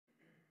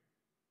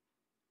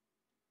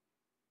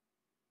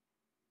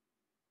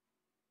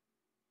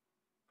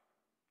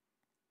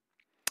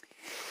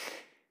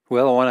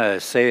Well, I want to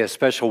say a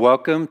special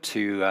welcome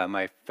to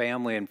my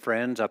family and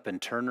friends up in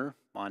Turner,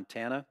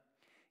 Montana.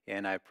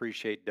 And I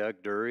appreciate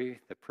Doug Dury,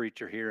 the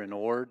preacher here in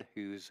Ord,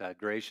 who's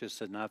gracious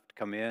enough to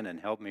come in and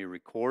help me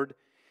record.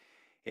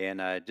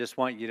 And I just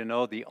want you to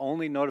know the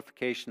only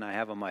notification I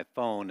have on my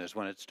phone is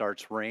when it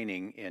starts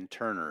raining in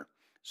Turner.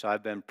 So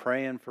I've been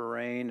praying for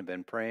rain. I've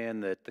been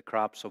praying that the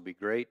crops will be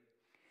great.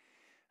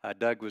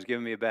 Doug was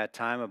giving me a bad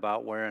time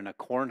about wearing a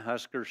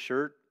Cornhusker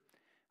shirt.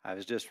 I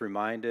was just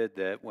reminded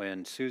that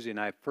when Susie and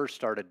I first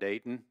started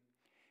dating,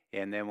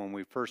 and then when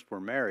we first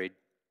were married,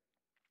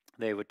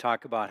 they would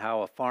talk about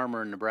how a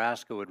farmer in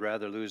Nebraska would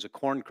rather lose a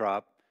corn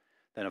crop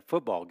than a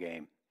football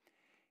game.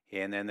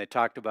 And then they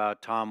talked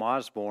about Tom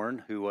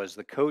Osborne, who was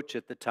the coach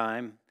at the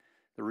time.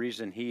 The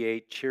reason he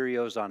ate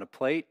Cheerios on a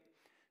plate,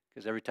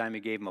 because every time he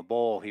gave him a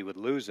bowl, he would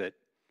lose it.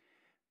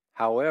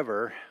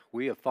 However,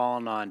 we have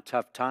fallen on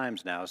tough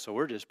times now, so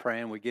we're just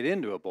praying we get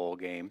into a bowl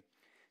game.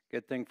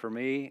 Good thing for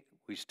me,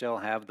 we still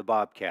have the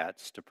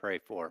Bobcats to pray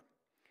for.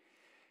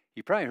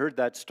 You probably heard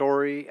that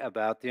story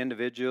about the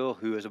individual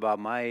who is about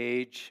my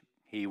age.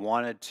 He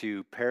wanted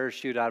to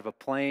parachute out of a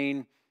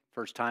plane.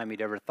 First time he'd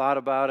ever thought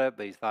about it,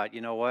 but he thought,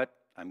 you know what?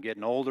 I'm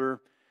getting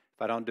older.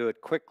 If I don't do it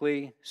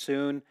quickly,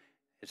 soon,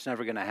 it's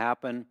never going to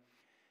happen.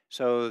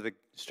 So the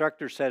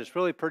instructor said it's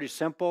really pretty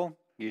simple.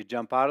 You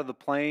jump out of the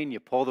plane, you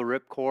pull the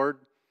ripcord.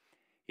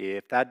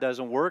 If that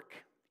doesn't work,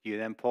 you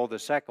then pull the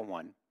second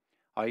one.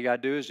 All you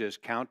got to do is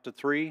just count to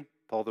 3,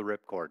 pull the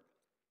ripcord.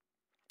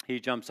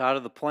 He jumps out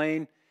of the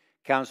plane,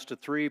 counts to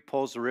 3,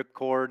 pulls the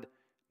ripcord,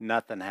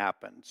 nothing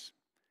happens.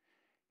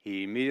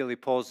 He immediately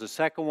pulls the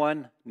second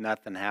one,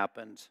 nothing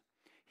happens.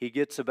 He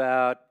gets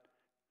about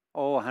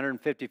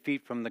 150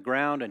 feet from the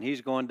ground, and he's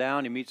going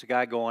down. He meets a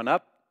guy going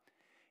up,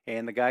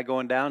 and the guy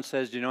going down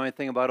says, do you know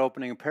anything about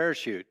opening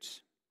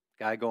parachutes?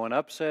 Guy going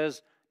up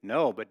says,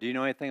 no, but do you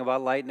know anything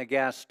about lighting a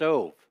gas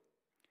stove?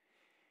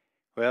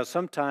 Well,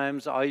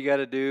 sometimes all you got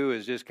to do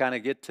is just kind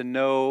of get to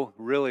know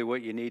really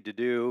what you need to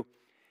do.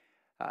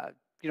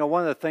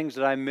 One of the things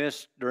that I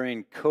missed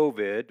during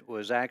COVID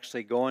was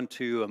actually going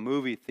to a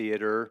movie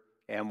theater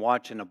and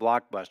watching a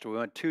blockbuster. We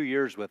went 2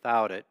 years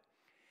without it.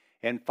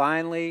 And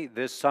finally,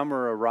 this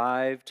summer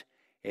arrived,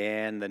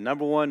 and the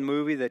number one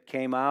movie that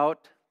came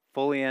out,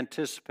 fully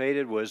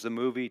anticipated, was the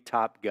movie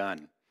Top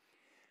Gun.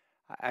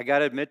 I got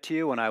to admit to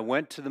you, when I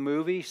went to the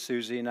movie,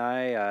 Susie and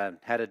I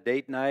had a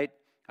date night.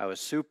 I was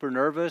super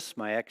nervous.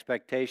 My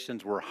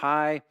expectations were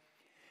high.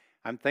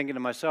 I'm thinking to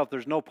myself,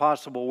 there's no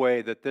possible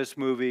way that this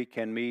movie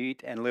can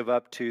meet and live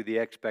up to the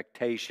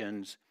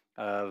expectations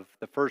of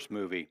the first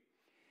movie.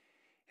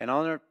 And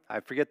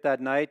I forget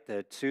that night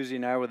that Susie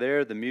and I were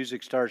there. The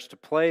music starts to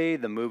play.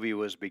 The movie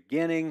was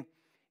beginning.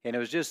 And it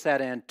was just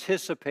that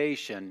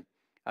anticipation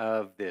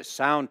of the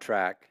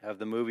soundtrack of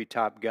the movie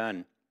Top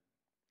Gun.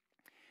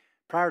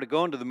 Prior to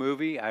going to the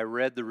movie, I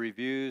read the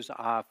reviews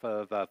off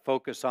of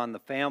Focus on the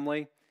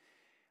Family.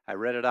 I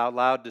read it out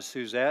loud to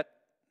Suzette.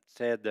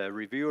 The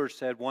reviewer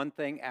said one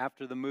thing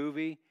after the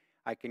movie,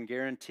 I can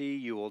guarantee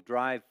you will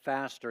drive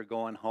faster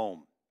going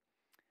home.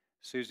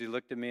 Susie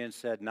looked at me and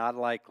said, not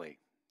likely.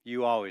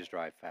 You always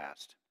drive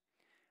fast.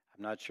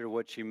 I'm not sure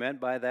what she meant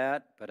by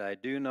that, but I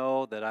do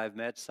know that I've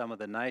met some of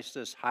the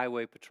nicest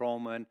highway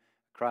patrolmen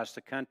across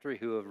the country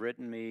who have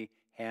written me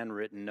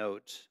handwritten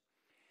notes.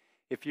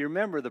 If you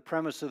remember the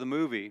premise of the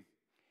movie,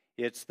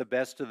 it's the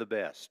best of the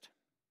best.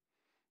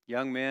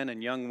 Young men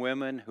and young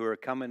women who are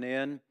coming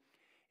in,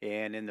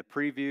 and in the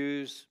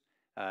previews,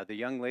 the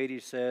young lady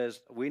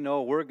says, we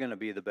know we're going to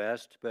be the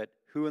best, but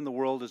who in the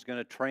world is going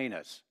to train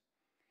us?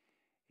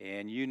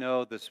 And you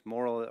know this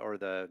moral, or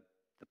the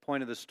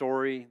point of the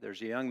story,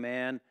 there's a young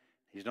man,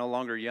 he's no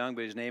longer young,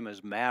 but his name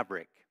is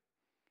Maverick,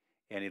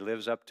 and he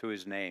lives up to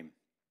his name.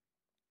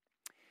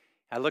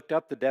 I looked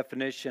up the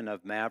definition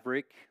of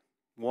Maverick.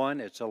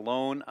 1, it's a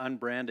lone,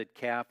 unbranded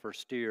calf or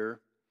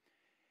steer.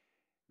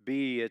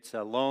 B, it's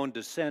a lone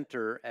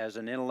dissenter as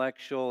an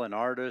intellectual, an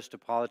artist, a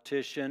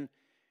politician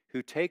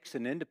who takes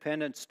an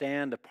independent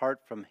stand apart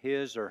from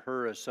his or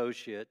her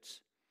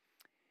associates.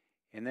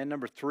 And then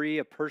number 3,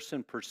 a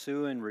person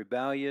pursuing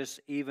rebellious,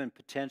 even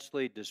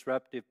potentially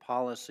disruptive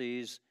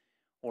policies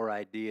or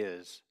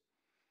ideas.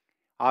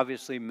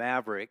 Obviously,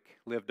 Maverick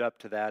lived up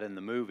to that in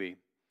the movie.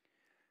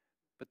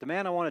 But the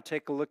man I want to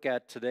take a look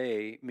at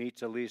today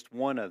meets at least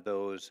one of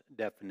those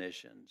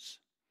definitions.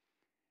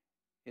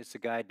 It's the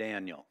guy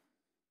Daniel.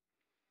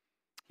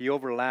 He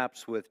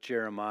overlaps with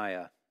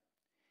Jeremiah.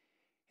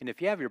 And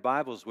if you have your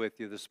Bibles with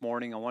you this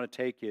morning, I want to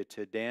take you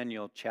to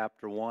Daniel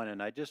chapter 1,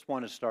 and I just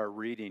want to start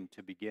reading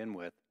to begin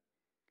with. It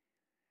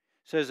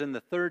says, in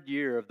the 3rd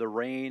year of the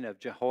reign of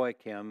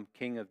Jehoiakim,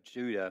 king of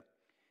Judah,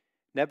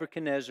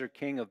 Nebuchadnezzar,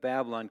 king of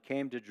Babylon,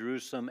 came to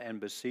Jerusalem and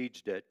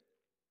besieged it.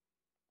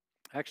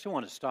 I actually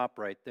want to stop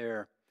right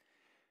there.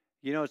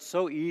 You know, it's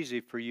so easy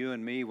for you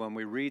and me when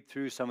we read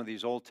through some of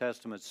these Old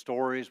Testament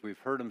stories. We've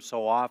heard them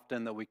so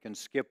often that we can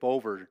skip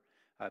over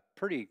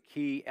pretty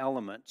key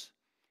elements.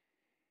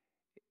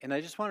 And I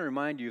just want to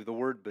remind you of the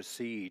word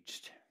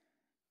besieged.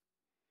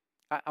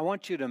 I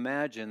want you to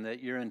imagine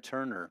that you're in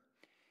Turner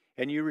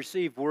And you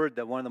receive word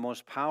that one of the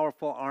most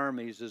powerful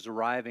armies is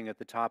arriving at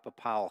the top of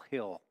Powell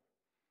Hill.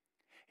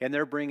 And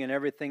they're bringing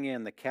everything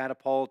in, the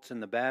catapults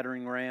and the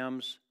battering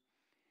rams.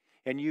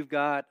 And you've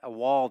got a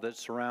wall that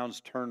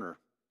surrounds Turner.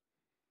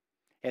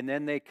 And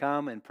then they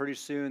come, and pretty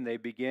soon they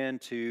begin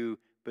to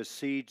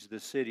besiege the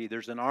city.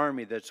 There's an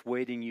army that's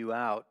waiting you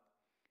out.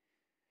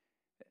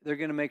 They're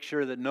going to make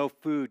sure that no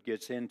food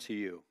gets into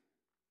you.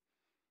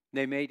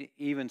 They may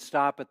even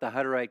stop at the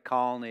Hutterite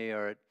colony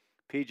or at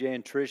PJ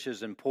and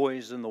Trish's and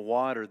poison the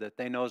water that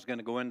they know is going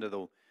to go into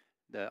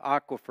the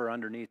aquifer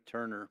underneath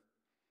Turner.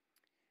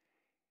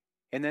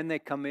 And then they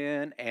come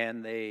in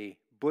and they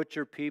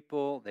butcher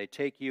people. They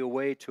take you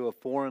away to a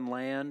foreign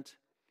land.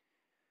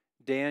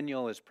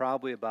 Daniel is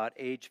probably about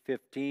age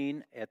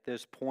 15 at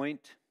this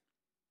point.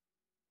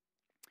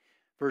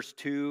 Verse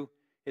 2,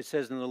 it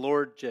says, "And the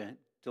Lord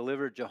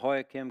delivered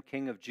Jehoiakim,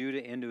 king of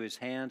Judah, into his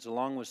hands,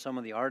 along with some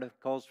of the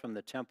articles from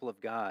the temple of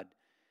God.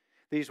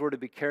 These were to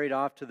be carried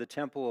off to the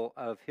temple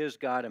of his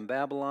God in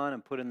Babylon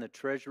and put in the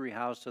treasury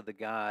house of the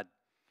God."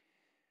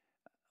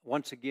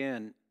 Once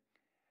again,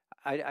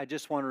 I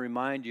just want to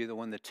remind you that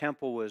when the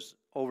temple was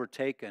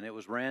overtaken, it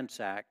was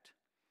ransacked,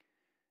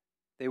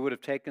 they would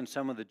have taken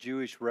some of the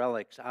Jewish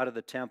relics out of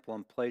the temple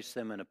and placed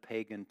them in a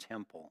pagan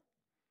temple.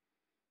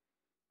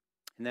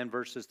 And then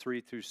verses 3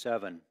 through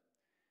 7.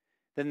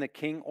 "Then the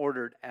king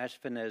ordered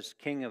Ashpenaz,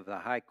 king of the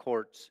high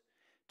courts,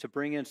 to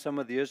bring in some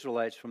of the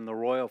Israelites from the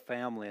royal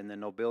family and the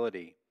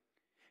nobility,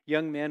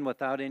 young men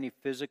without any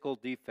physical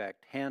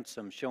defect,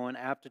 handsome, showing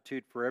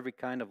aptitude for every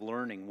kind of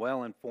learning,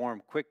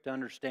 well-informed, quick to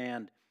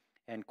understand,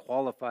 and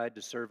qualified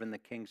to serve in the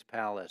king's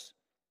palace.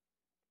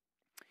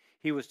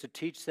 He was to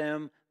teach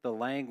them the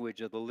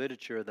language of the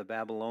literature of the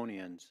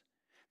Babylonians.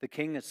 The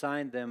king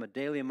assigned them a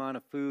daily amount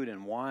of food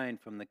and wine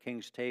from the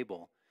king's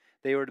table.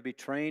 They were to be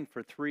trained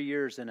for 3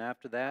 years, and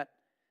after that,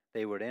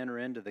 they would enter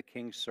into the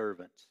king's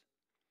servants.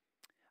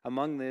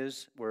 Among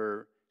these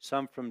were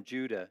some from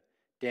Judah: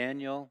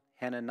 Daniel,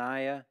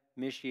 Hananiah,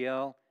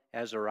 Mishael,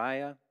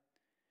 Azariah.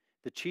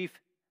 The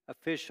chief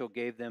official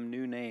gave them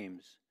new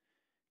names.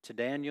 To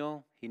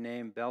Daniel he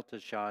named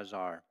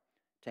Belteshazzar,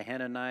 to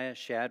Hananiah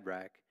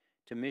Shadrach,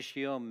 to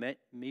Mishael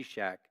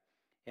Meshach,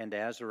 and to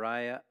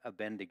Azariah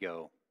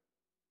Abednego.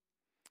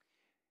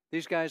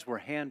 These guys were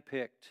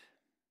handpicked.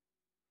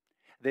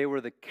 They were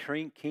the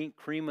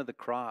cream of the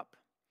crop.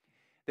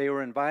 They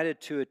were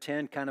invited to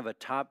attend kind of a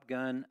Top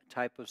Gun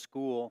type of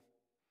school.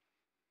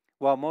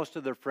 While most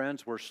of their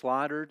friends were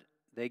slaughtered,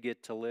 they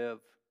get to live.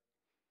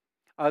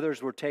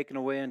 Others were taken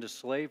away into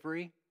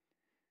slavery.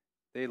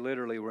 They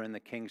literally were in the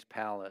king's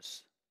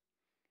palace.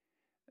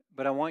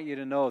 But I want you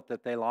to note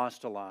that they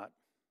lost a lot.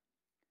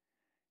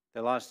 They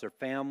lost their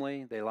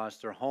family, they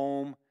lost their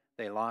home,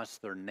 they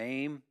lost their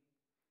name.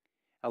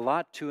 A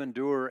lot to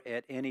endure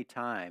at any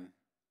time,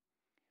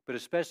 but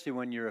especially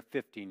when you're a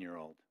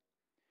 15-year-old.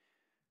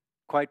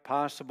 Quite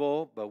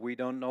possible, but we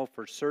don't know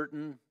for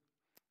certain,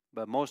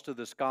 but most of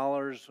the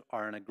scholars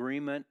are in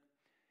agreement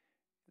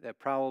that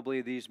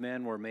probably these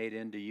men were made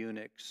into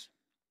eunuchs.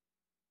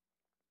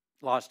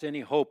 Lost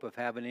any hope of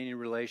having any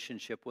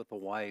relationship with a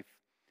wife.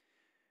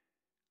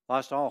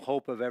 Lost all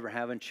hope of ever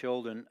having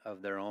children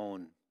of their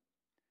own.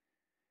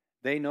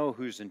 They know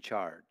who's in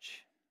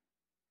charge.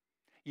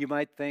 You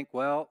might think,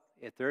 well,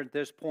 if they're at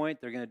this point,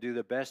 they're going to do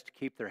their best to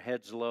keep their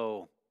heads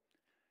low.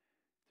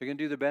 They're going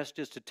to do their best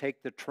just to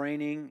take the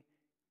training,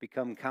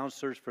 become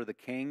counselors for the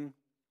king.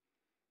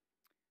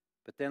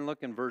 But then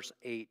look in verse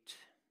 8.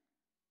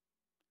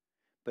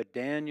 "But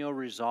Daniel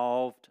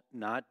resolved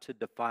not to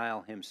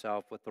defile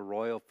himself with the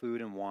royal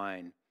food and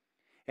wine,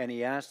 and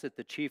he asked that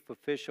the chief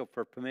official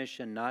for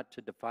permission not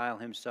to defile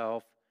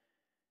himself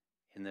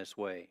in this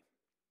way."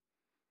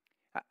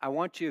 I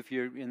want you, if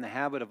you're in the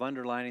habit of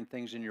underlining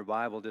things in your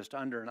Bible, just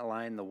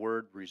underline the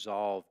word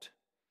resolved.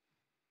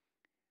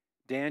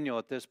 Daniel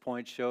at this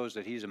point shows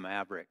that he's a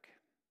maverick.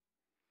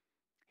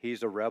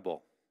 He's a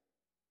rebel.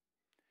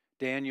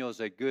 Daniel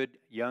is a good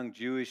young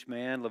Jewish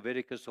man.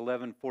 Leviticus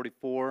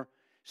 11:44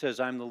 says,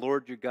 "I'm the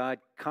Lord your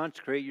God.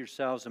 Consecrate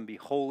yourselves and be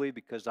holy,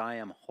 because I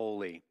am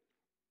holy."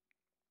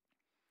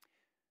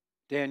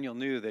 Daniel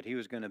knew that he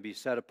was going to be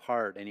set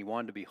apart, and he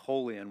wanted to be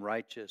holy and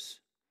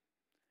righteous.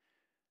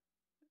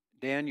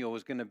 Daniel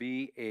was going to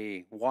be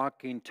a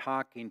walking,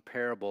 talking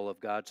parable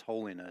of God's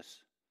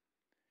holiness.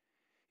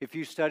 If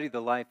you study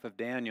the life of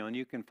Daniel, and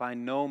you can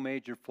find no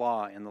major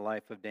flaw in the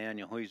life of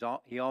Daniel,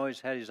 he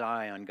always had his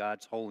eye on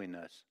God's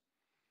holiness.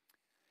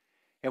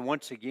 And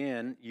once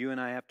again, you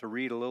and I have to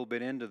read a little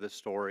bit into the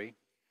story.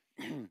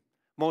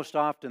 Most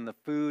often the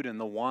food and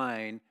the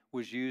wine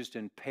was used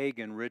in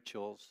pagan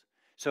rituals,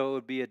 so it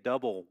would be a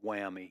double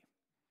whammy.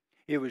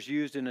 It was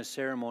used in a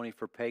ceremony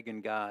for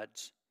pagan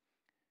gods.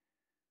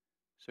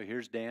 So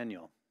here's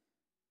Daniel.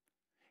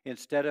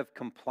 Instead of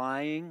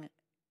complying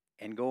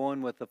and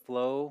going with the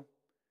flow,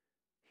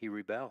 he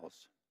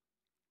rebels.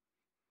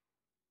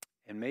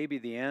 And maybe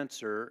the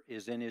answer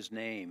is in his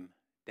name,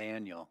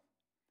 Daniel,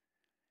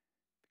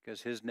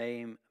 because his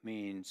name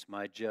means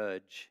my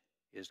judge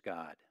is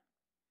God.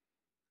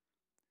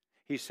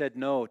 He said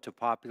no to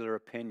popular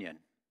opinion.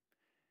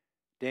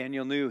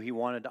 Daniel knew he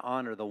wanted to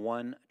honor the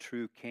one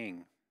true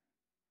king.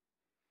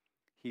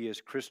 He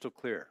is crystal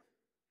clear.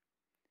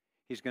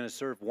 He's going to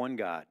serve one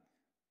God.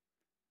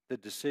 The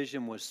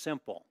decision was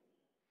simple.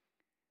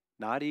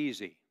 Not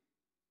easy,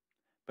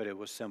 but it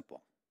was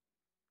simple.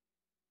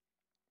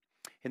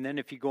 And then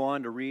if you go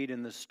on to read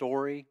in the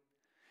story,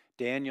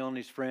 Daniel and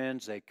his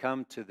friends, they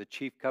come to the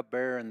chief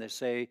cupbearer and they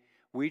say,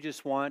 we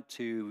just want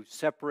to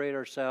separate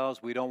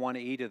ourselves. We don't want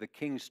to eat at the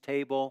king's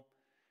table.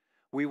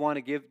 We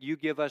want to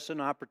give us an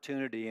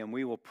opportunity, and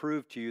we will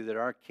prove to you that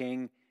our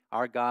king,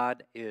 our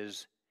God,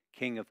 is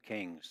King of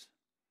Kings.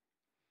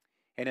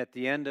 And at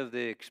the end of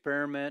the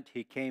experiment,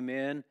 he came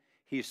in.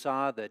 He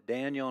saw that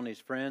Daniel and his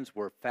friends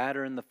were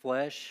fatter in the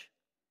flesh.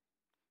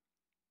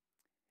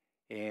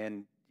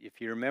 And if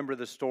you remember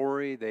the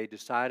story, they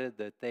decided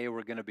that they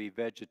were going to be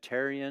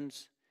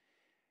vegetarians.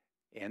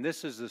 And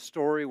this is the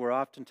story where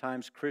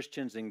oftentimes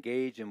Christians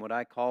engage in what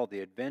I call the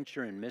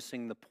adventure in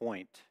missing the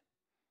point.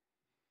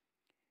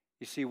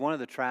 You see, one of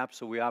the traps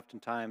that we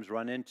oftentimes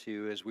run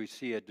into is we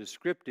see a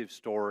descriptive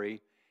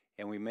story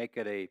and we make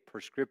it a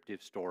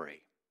prescriptive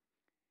story.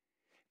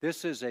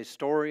 This is a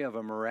story of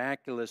a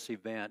miraculous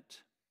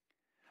event,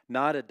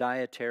 not a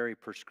dietary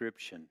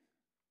prescription.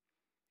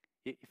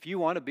 If you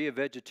want to be a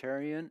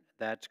vegetarian,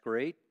 that's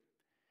great,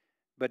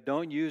 but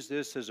don't use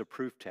this as a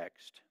proof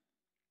text.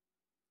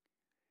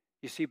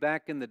 You see,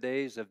 back in the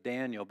days of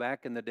Daniel,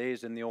 back in the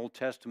days in the Old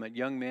Testament,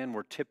 young men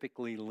were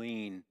typically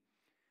lean.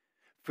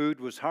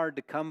 Food was hard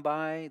to come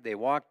by. They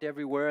walked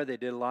everywhere. They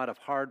did a lot of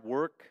hard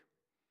work.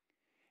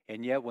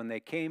 And yet when they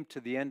came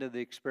to the end of the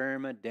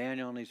experiment,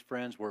 Daniel and his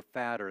friends were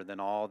fatter than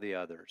all the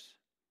others.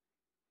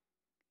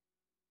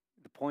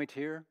 The point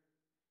here,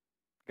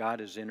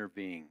 God is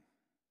intervening.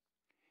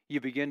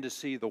 You begin to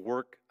see the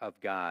work of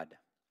God.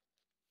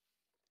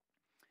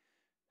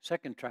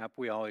 Second trap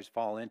we always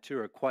fall into,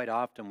 or quite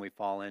often we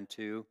fall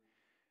into,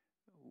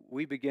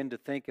 we begin to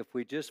think if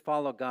we just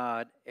follow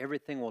God,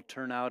 everything will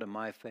turn out in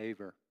my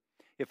favor.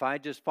 If I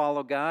just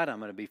follow God, I'm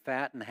going to be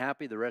fat and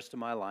happy the rest of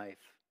my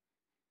life.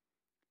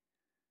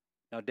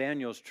 Now,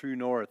 Daniel's true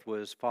north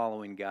was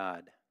following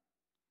God.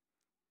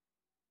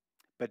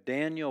 But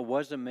Daniel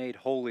wasn't made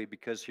holy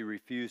because he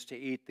refused to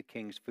eat the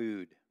king's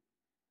food.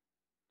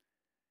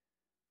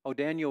 Oh,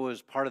 Daniel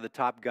was part of the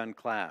Top Gun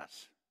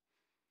class.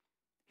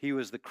 He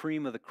was the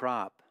cream of the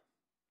crop.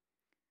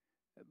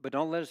 But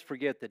don't let us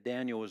forget that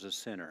Daniel was a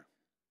sinner.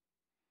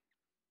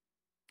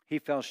 He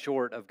fell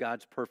short of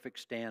God's perfect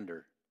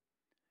standard.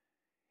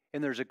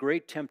 And there's a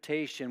great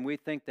temptation. We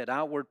think that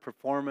outward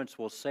performance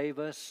will save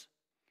us.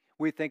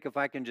 We think if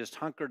I can just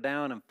hunker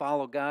down and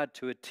follow God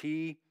to a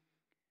T,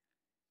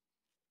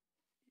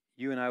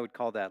 you and I would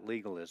call that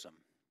legalism.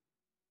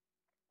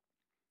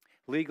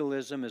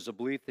 Legalism is a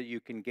belief that you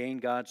can gain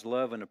God's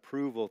love and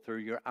approval through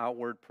your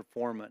outward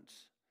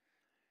performance.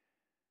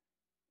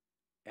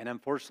 And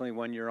unfortunately,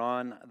 when you're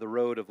on the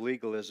road of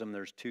legalism,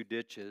 there's two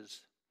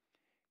ditches.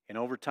 And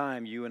over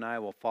time, you and I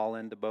will fall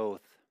into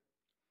both.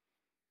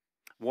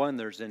 One,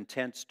 there's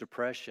intense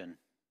depression.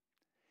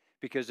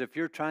 Because if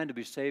you're trying to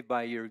be saved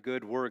by your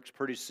good works,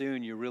 pretty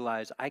soon you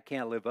realize, I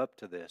can't live up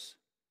to this.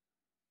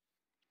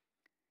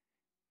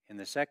 And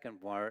the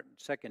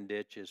second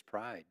ditch is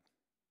pride.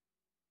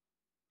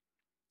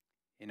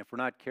 And if we're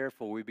not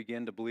careful, we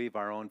begin to believe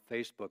our own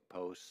Facebook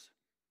posts.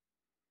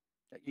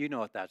 You know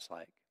what that's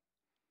like.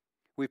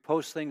 We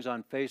post things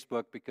on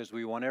Facebook because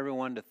we want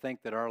everyone to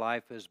think that our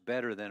life is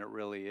better than it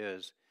really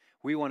is.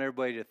 We want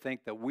everybody to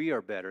think that we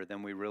are better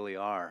than we really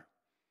are.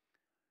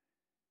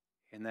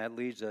 And that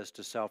leads us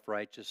to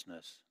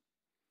self-righteousness.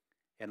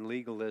 And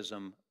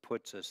legalism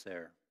puts us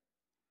there.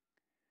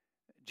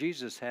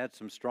 Jesus had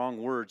some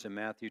strong words in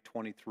Matthew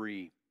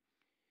 23.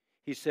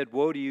 He said,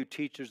 "Woe to you,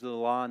 teachers of the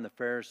law and the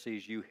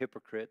Pharisees, you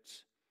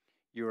hypocrites!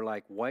 You are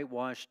like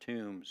whitewashed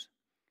tombs,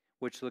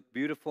 which look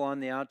beautiful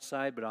on the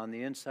outside, but on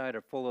the inside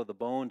are full of the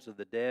bones of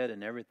the dead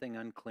and everything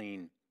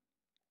unclean.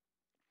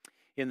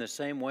 In the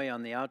same way,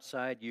 on the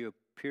outside you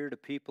appear to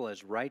people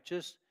as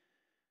righteous,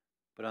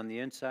 but on the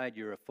inside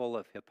you are full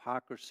of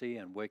hypocrisy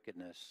and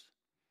wickedness."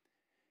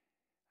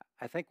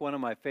 I think one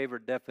of my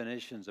favorite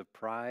definitions of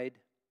pride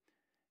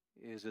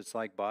is it's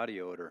like body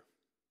odor.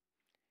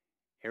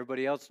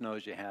 Everybody else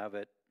knows you have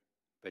it,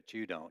 but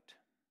you don't.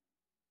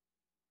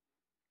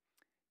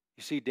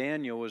 You see,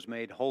 Daniel was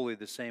made holy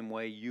the same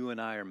way you and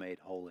I are made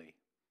holy,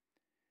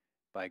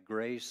 by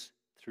grace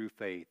through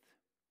faith.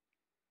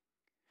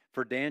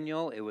 For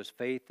Daniel, it was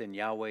faith in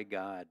Yahweh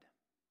God.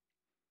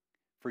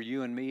 For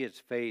you and me, it's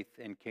faith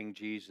in King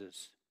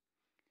Jesus.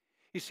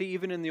 You see,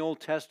 even in the Old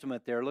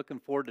Testament, they're looking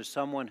forward to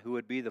someone who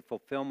would be the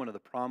fulfillment of the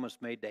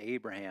promise made to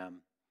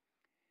Abraham.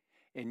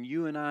 And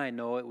you and I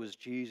know it was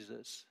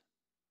Jesus.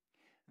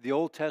 The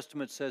Old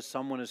Testament says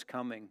someone is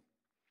coming.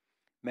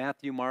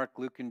 Matthew, Mark,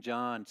 Luke, and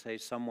John say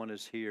someone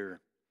is here.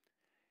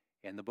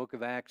 And the book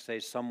of Acts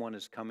says someone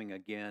is coming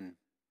again.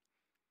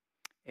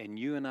 And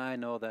you and I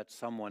know that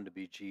someone to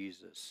be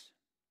Jesus.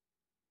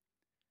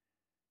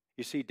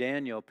 You see,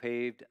 Daniel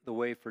paved the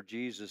way for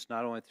Jesus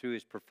not only through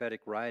his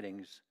prophetic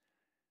writings,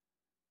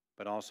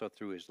 but also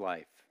through his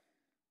life.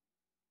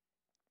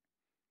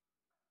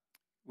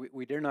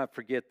 We dare not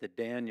forget that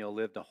Daniel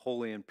lived a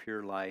holy and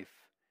pure life,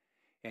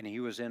 and he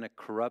was in a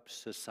corrupt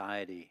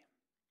society.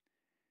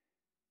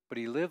 But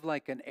he lived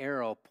like an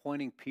arrow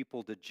pointing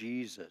people to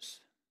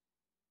Jesus.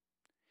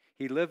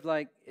 He lived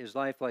his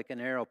life like an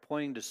arrow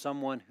pointing to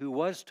someone who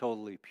was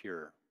totally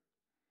pure.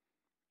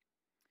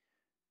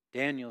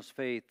 Daniel's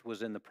faith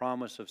was in the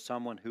promise of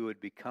someone who would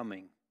be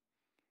coming.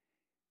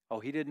 Oh,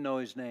 he didn't know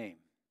his name,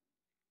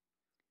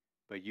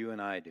 but you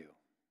and I do.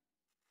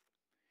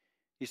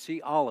 You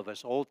see, all of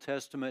us, Old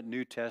Testament,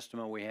 New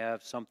Testament, we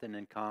have something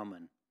in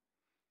common.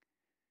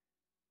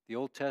 The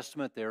Old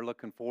Testament, they're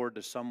looking forward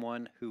to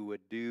someone who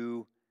would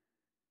do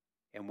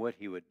and what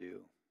he would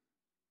do.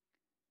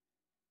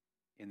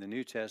 In the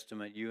New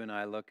Testament, you and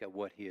I look at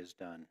what he has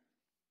done.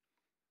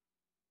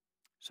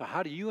 So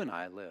how do you and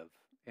I live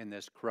in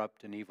this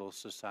corrupt and evil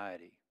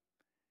society?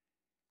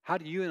 How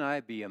do you and I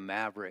be a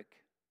maverick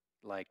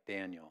like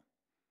Daniel?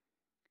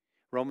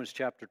 Romans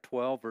chapter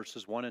 12,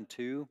 verses 1 and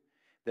 2.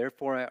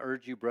 Therefore I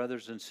urge you,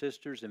 brothers and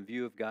sisters, in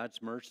view of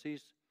God's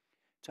mercies,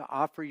 to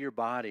offer your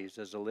bodies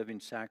as a living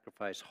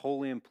sacrifice,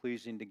 holy and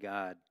pleasing to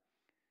God.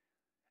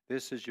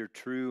 This is your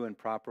true and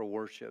proper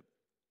worship.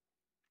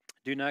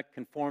 Do not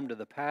conform to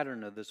the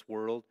pattern of this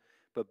world,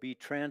 but be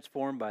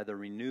transformed by the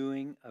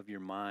renewing of your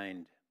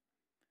mind.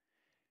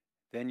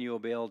 Then you will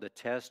be able to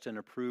test and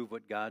approve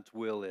what God's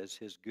will is,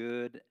 his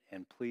good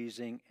and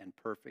pleasing and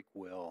perfect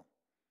will.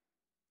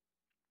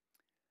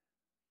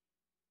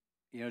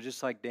 You know,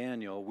 just like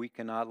Daniel, we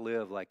cannot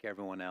live like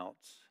everyone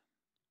else.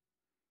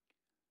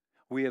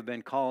 We have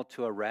been called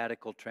to a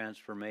radical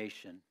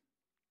transformation.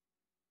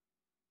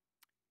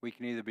 We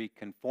can either be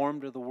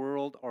conformed to the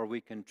world or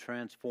we can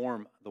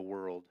transform the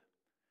world.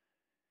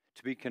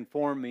 To be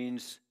conformed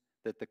means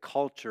that the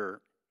culture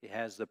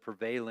has the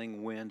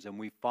prevailing winds and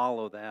we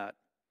follow that.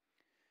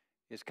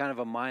 It's kind of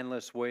a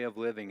mindless way of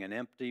living, an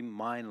empty,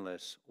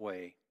 mindless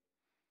way.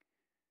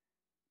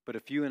 But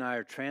if you and I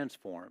are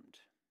transformed,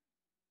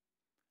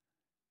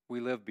 we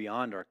live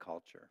beyond our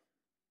culture.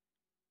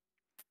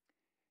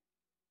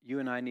 You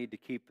and I need to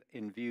keep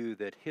in view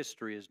that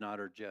history is not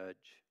our judge.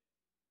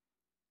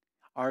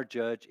 Our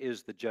judge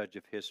is the judge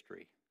of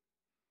history.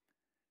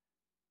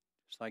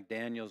 It's like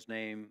Daniel's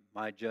name,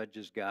 my judge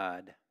is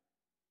God.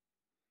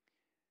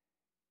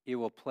 It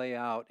will play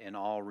out in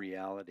all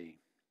reality.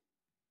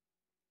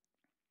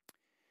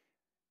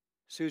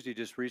 Susie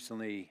just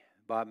recently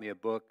bought me a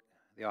book.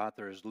 The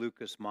author is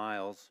Lucas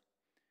Miles.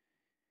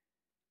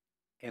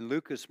 And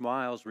Lucas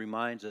Miles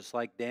reminds us,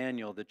 like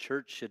Daniel, the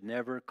church should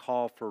never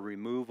call for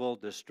removal,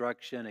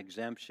 destruction,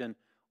 exemption,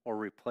 or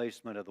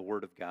replacement of the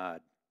Word of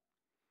God.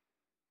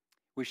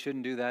 We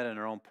shouldn't do that in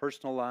our own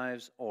personal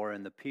lives or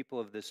in the people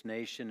of this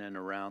nation and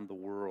around the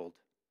world.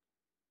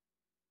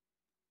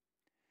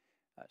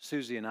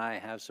 Susie and I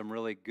have some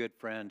really good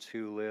friends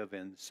who live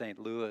in St.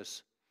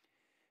 Louis.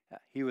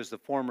 He was the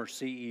former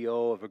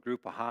CEO of a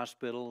group of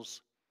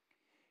hospitals.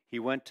 He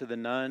went to the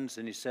nuns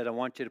and he said, I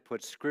want you to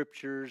put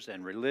scriptures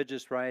and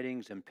religious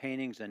writings and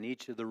paintings in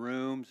each of the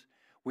rooms.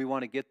 We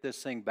want to get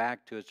this thing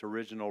back to its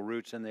original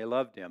roots, and they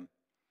loved him.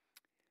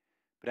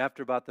 But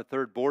after about the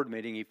third board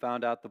meeting, he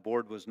found out the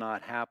board was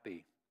not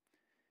happy.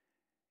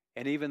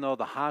 And even though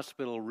the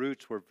hospital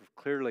roots were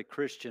clearly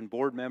Christian,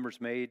 board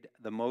members made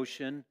the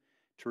motion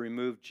to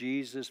remove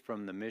Jesus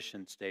from the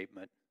mission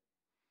statement.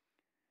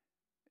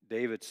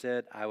 David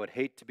said, I would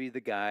hate to be the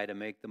guy to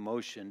make the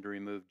motion to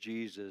remove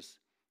Jesus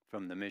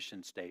from the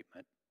mission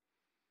statement.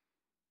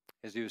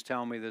 As he was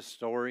telling me this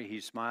story, he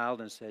smiled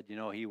and said, you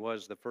know, he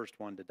was the first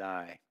one to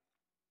die.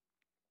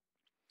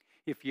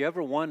 If you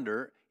ever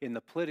wonder in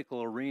the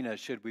political arena,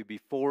 should we be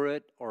for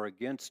it or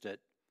against it?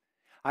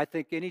 I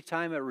think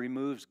anytime it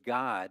removes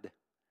God,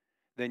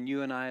 then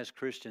you and I as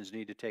Christians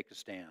need to take a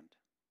stand.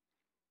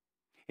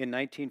 In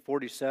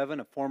 1947,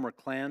 a former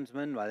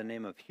Klansman by the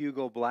name of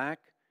Hugo Black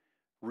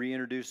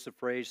reintroduced the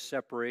phrase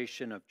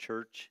separation of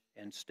church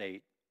and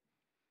state.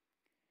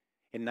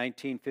 In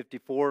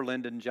 1954,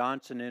 Lyndon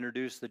Johnson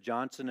introduced the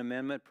Johnson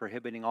Amendment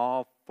prohibiting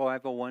all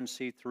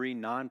 501c3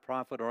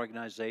 nonprofit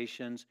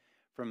organizations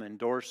from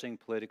endorsing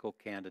political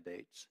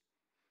candidates.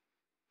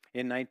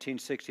 In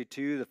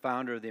 1962, the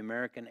founder of the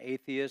American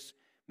Atheists,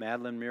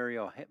 Madeleine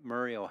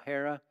Murray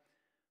O'Hara,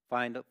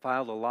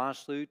 filed a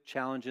lawsuit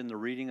challenging the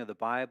reading of the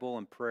Bible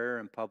and prayer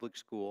in public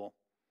school.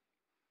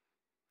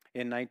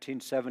 In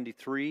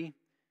 1973,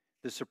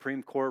 the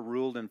Supreme Court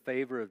ruled in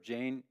favor of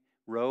Jane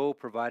Roe,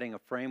 providing a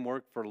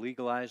framework for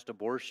legalized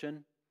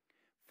abortion.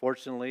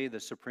 Fortunately, the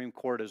Supreme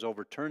Court has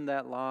overturned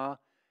that law.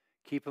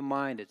 Keep in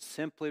mind, it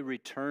simply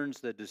returns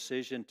the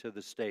decision to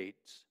the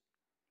states.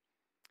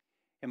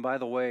 And by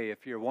the way,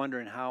 if you're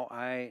wondering how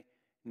I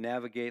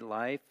navigate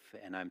life,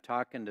 and I'm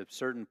talking to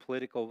certain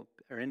political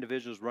or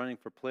individuals running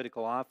for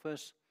political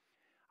office,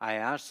 I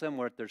ask them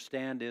what their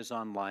stand is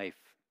on life.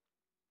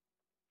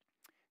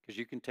 Because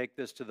you can take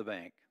this to the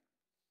bank.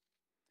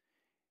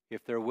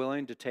 If they're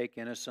willing to take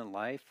innocent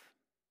life,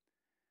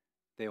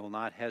 they will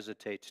not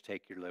hesitate to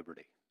take your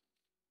liberty.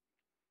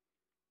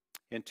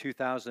 In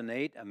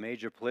 2008, a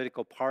major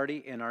political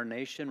party in our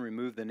nation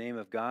removed the name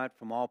of God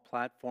from all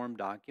platform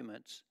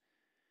documents.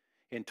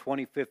 In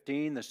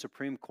 2015, the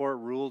Supreme Court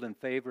ruled in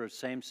favor of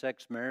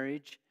same-sex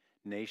marriage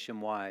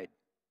nationwide.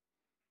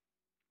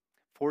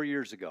 4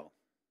 years ago,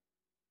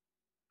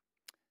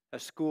 a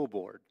school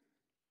board.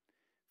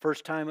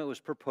 First time it was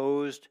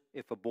proposed,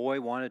 if a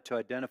boy wanted to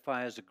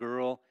identify as a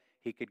girl,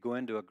 he could go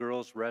into a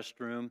girl's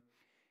restroom.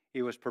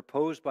 It was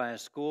proposed by a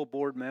school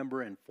board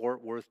member in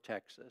Fort Worth,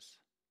 Texas.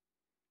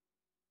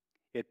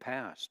 It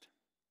passed.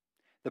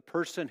 The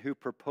person who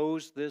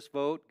proposed this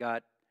vote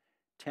got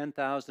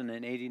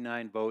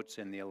 10,089 votes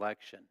in the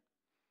election.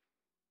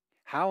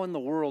 How in the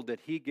world did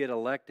he get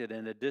elected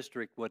in a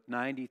district with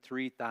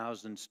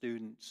 93,000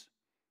 students?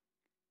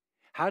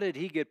 How did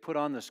he get put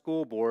on the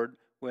school board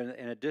in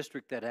a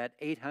district that had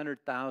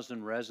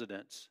 800,000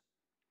 residents?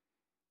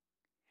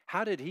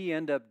 How did he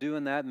end up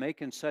doing that,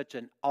 making such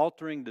an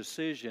altering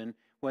decision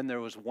when there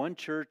was one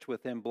church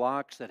within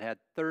blocks that had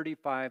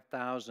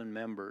 35,000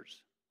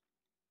 members?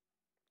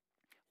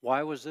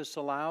 Why was this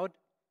allowed?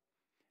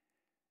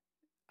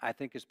 I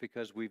think it's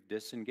because we've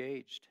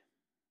disengaged.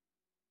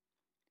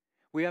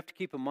 We have to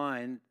keep in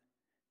mind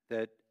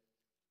that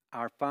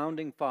our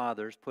founding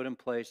fathers put in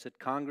place that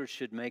Congress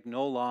should make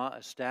no law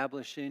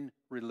establishing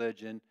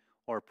religion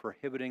or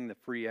prohibiting the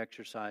free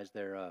exercise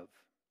thereof.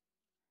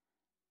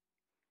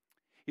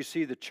 You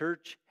see, the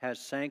church has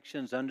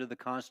sanctions under the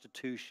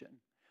Constitution.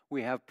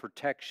 We have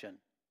protection.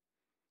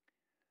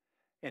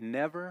 And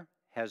never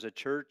has a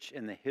church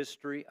in the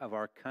history of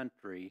our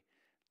country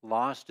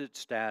lost its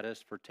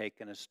status for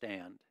taking a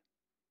stand.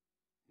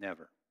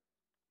 Never.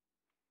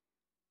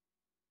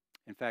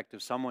 In fact,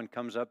 if someone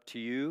comes up to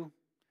you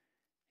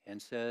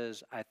and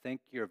says, I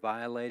think you're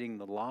violating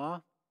the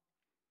law,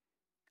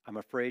 I'm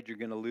afraid you're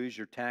going to lose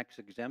your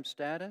tax-exempt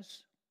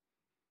status,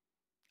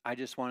 I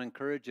just want to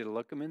encourage you to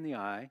look them in the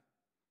eye,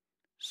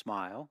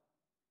 smile,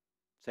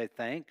 say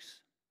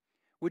thanks.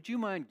 Would you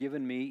mind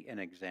giving me an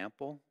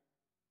example?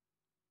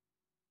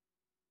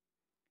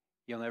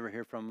 You'll never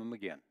hear from them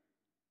again.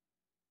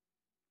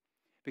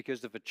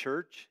 Because if a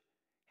church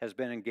has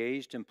been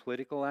engaged in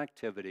political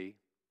activity,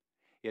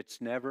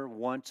 it's never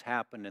once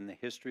happened in the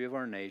history of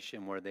our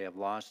nation where they have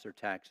lost their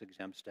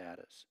tax-exempt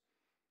status.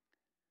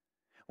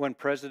 When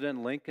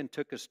President Lincoln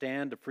took a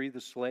stand to free the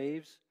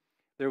slaves,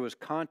 there was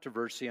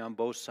controversy on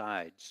both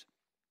sides.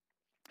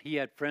 He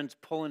had friends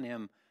pulling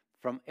him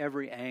from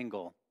every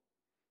angle.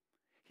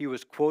 He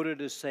was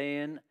quoted as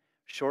saying,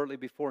 shortly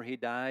before he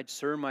died,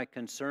 "Sir, my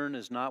concern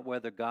is not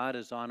whether God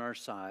is on our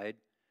side.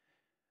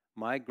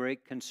 My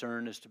great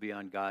concern is to be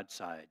on God's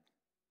side,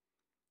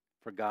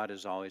 for God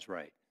is always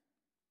right."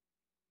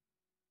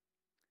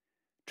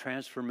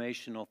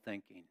 Transformational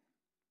thinking,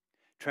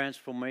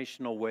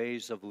 transformational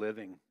ways of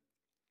living.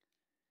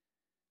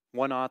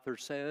 One author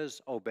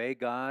says, obey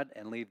God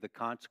and leave the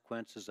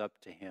consequences up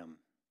to Him.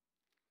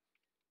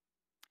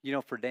 You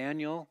know, for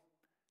Daniel,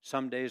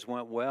 some days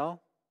went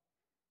well,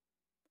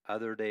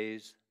 other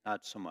days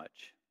not so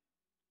much.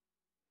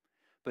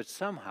 But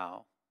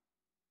somehow,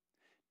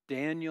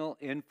 Daniel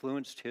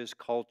influenced his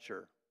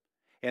culture,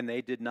 and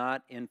they did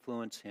not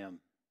influence him.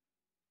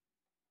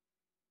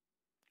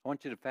 I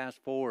want you to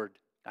fast forward.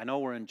 I know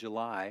we're in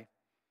July,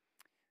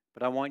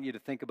 but I want you to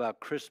think about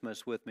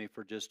Christmas with me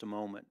for just a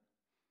moment.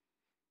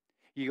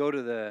 You go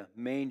to the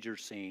manger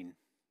scene,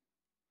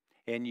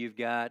 and you've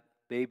got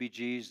baby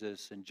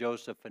Jesus and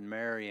Joseph and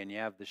Mary, and you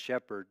have the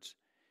shepherds.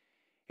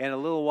 And a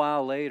little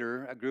while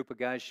later, a group of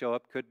guys show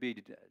up, could be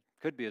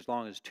as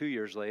long as 2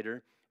 years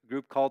later, a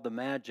group called the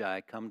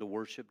Magi come to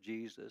worship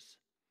Jesus.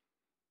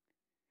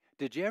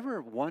 Did you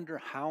ever wonder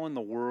how in the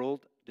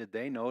world did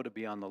they know to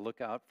be on the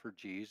lookout for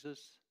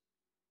Jesus?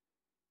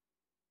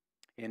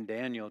 In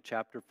Daniel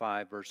chapter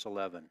 5, verse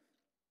 11,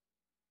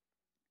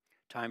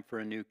 time for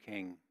a new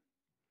king.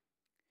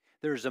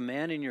 There is a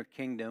man in your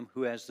kingdom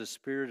who has the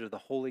spirit of the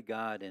holy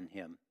God in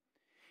him.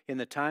 In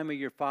the time of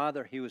your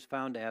father, he was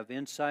found to have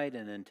insight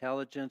and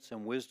intelligence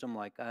and wisdom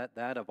like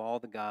that of all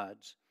the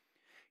gods.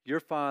 Your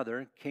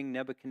father, King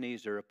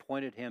Nebuchadnezzar,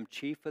 appointed him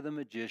chief of the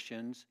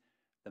magicians,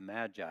 the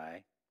Magi,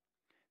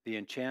 the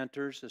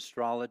enchanters,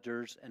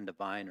 astrologers, and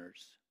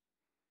diviners.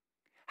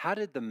 How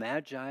did the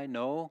Magi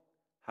know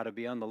how to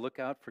be on the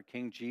lookout for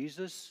King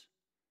Jesus?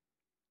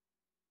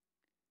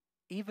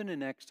 Even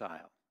in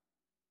exile,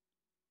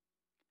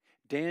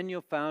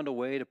 Daniel found a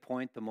way to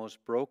point the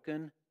most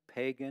broken,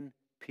 pagan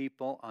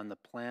people on the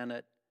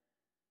planet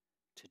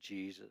to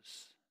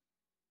Jesus.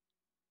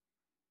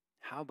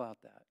 How about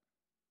that?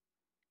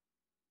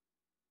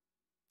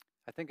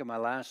 I think of my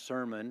last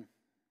sermon,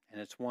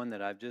 and it's one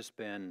that I've just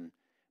been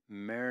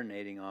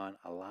marinating on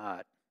a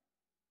lot.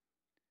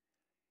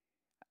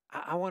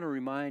 I want to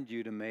remind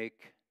you to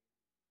make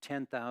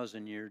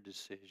 10,000-year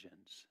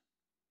decisions.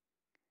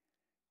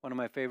 One of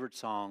my favorite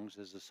songs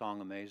is the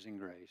song Amazing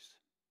Grace.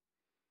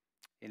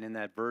 And in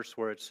that verse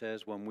where it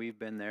says, when we've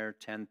been there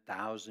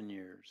 10,000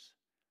 years,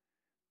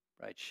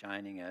 bright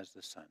shining as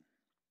the sun.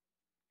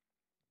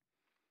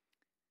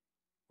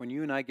 When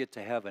you and I get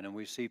to heaven and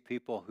we see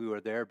people who are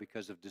there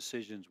because of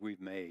decisions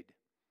we've made,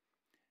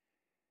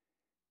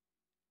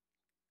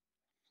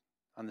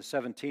 On the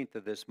 17th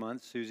of this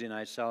month, Susie and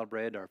I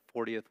celebrated our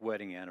 40th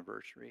wedding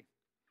anniversary.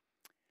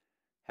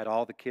 Had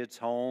all the kids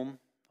home,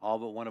 all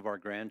but one of our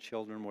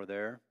grandchildren were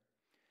there.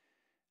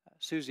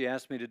 Susie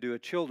asked me to do a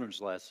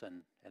children's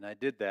lesson, and I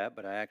did that,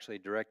 but I actually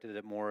directed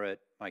it more at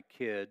my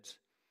kids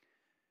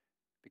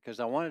because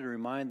I wanted to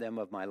remind them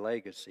of my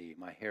legacy,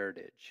 my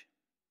heritage.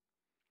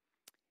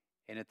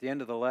 And at the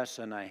end of the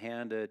lesson, I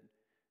handed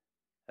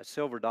a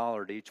silver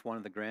dollar to each one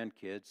of the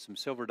grandkids, some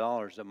silver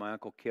dollars that my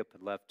Uncle Kip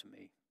had left to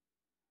me.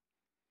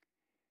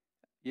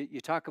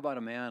 You talk about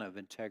a man of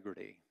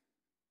integrity.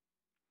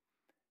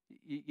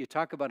 You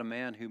talk about a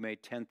man who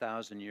made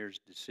 10,000 years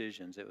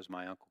decisions. It was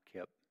my Uncle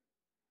Kip.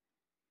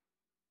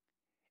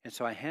 And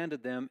so I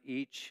handed them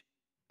each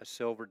a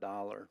silver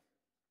dollar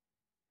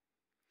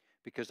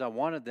because I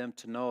wanted them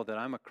to know that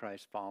I'm a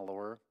Christ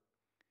follower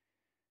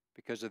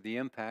because of the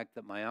impact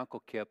that my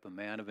Uncle Kip, a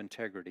man of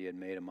integrity, had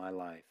made in my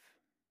life.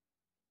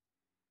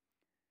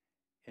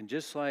 And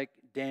just like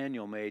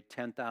Daniel made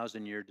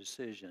 10,000-year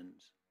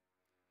decisions,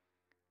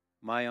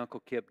 my Uncle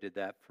Kip did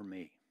that for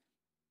me.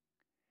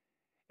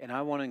 And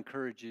I want to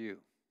encourage you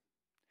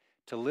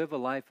to live a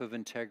life of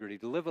integrity,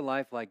 to live a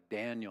life like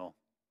Daniel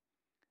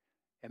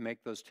and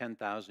make those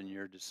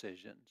 10,000-year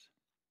decisions.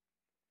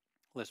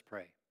 Let's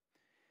pray.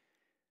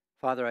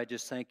 Father, I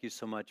just thank you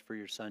so much for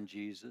your son,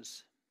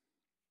 Jesus.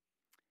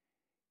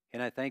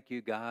 And I thank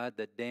you, God,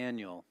 that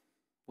Daniel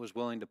was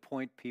willing to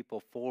point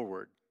people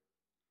forward.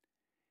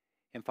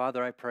 And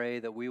Father, I pray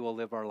that we will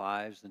live our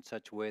lives in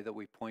such a way that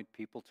we point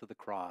people to the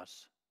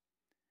cross.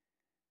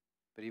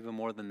 But even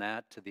more than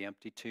that, to the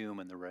empty tomb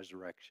and the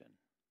resurrection.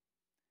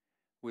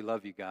 We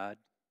love you, God.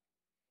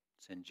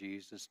 It's in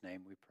Jesus'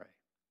 name we pray.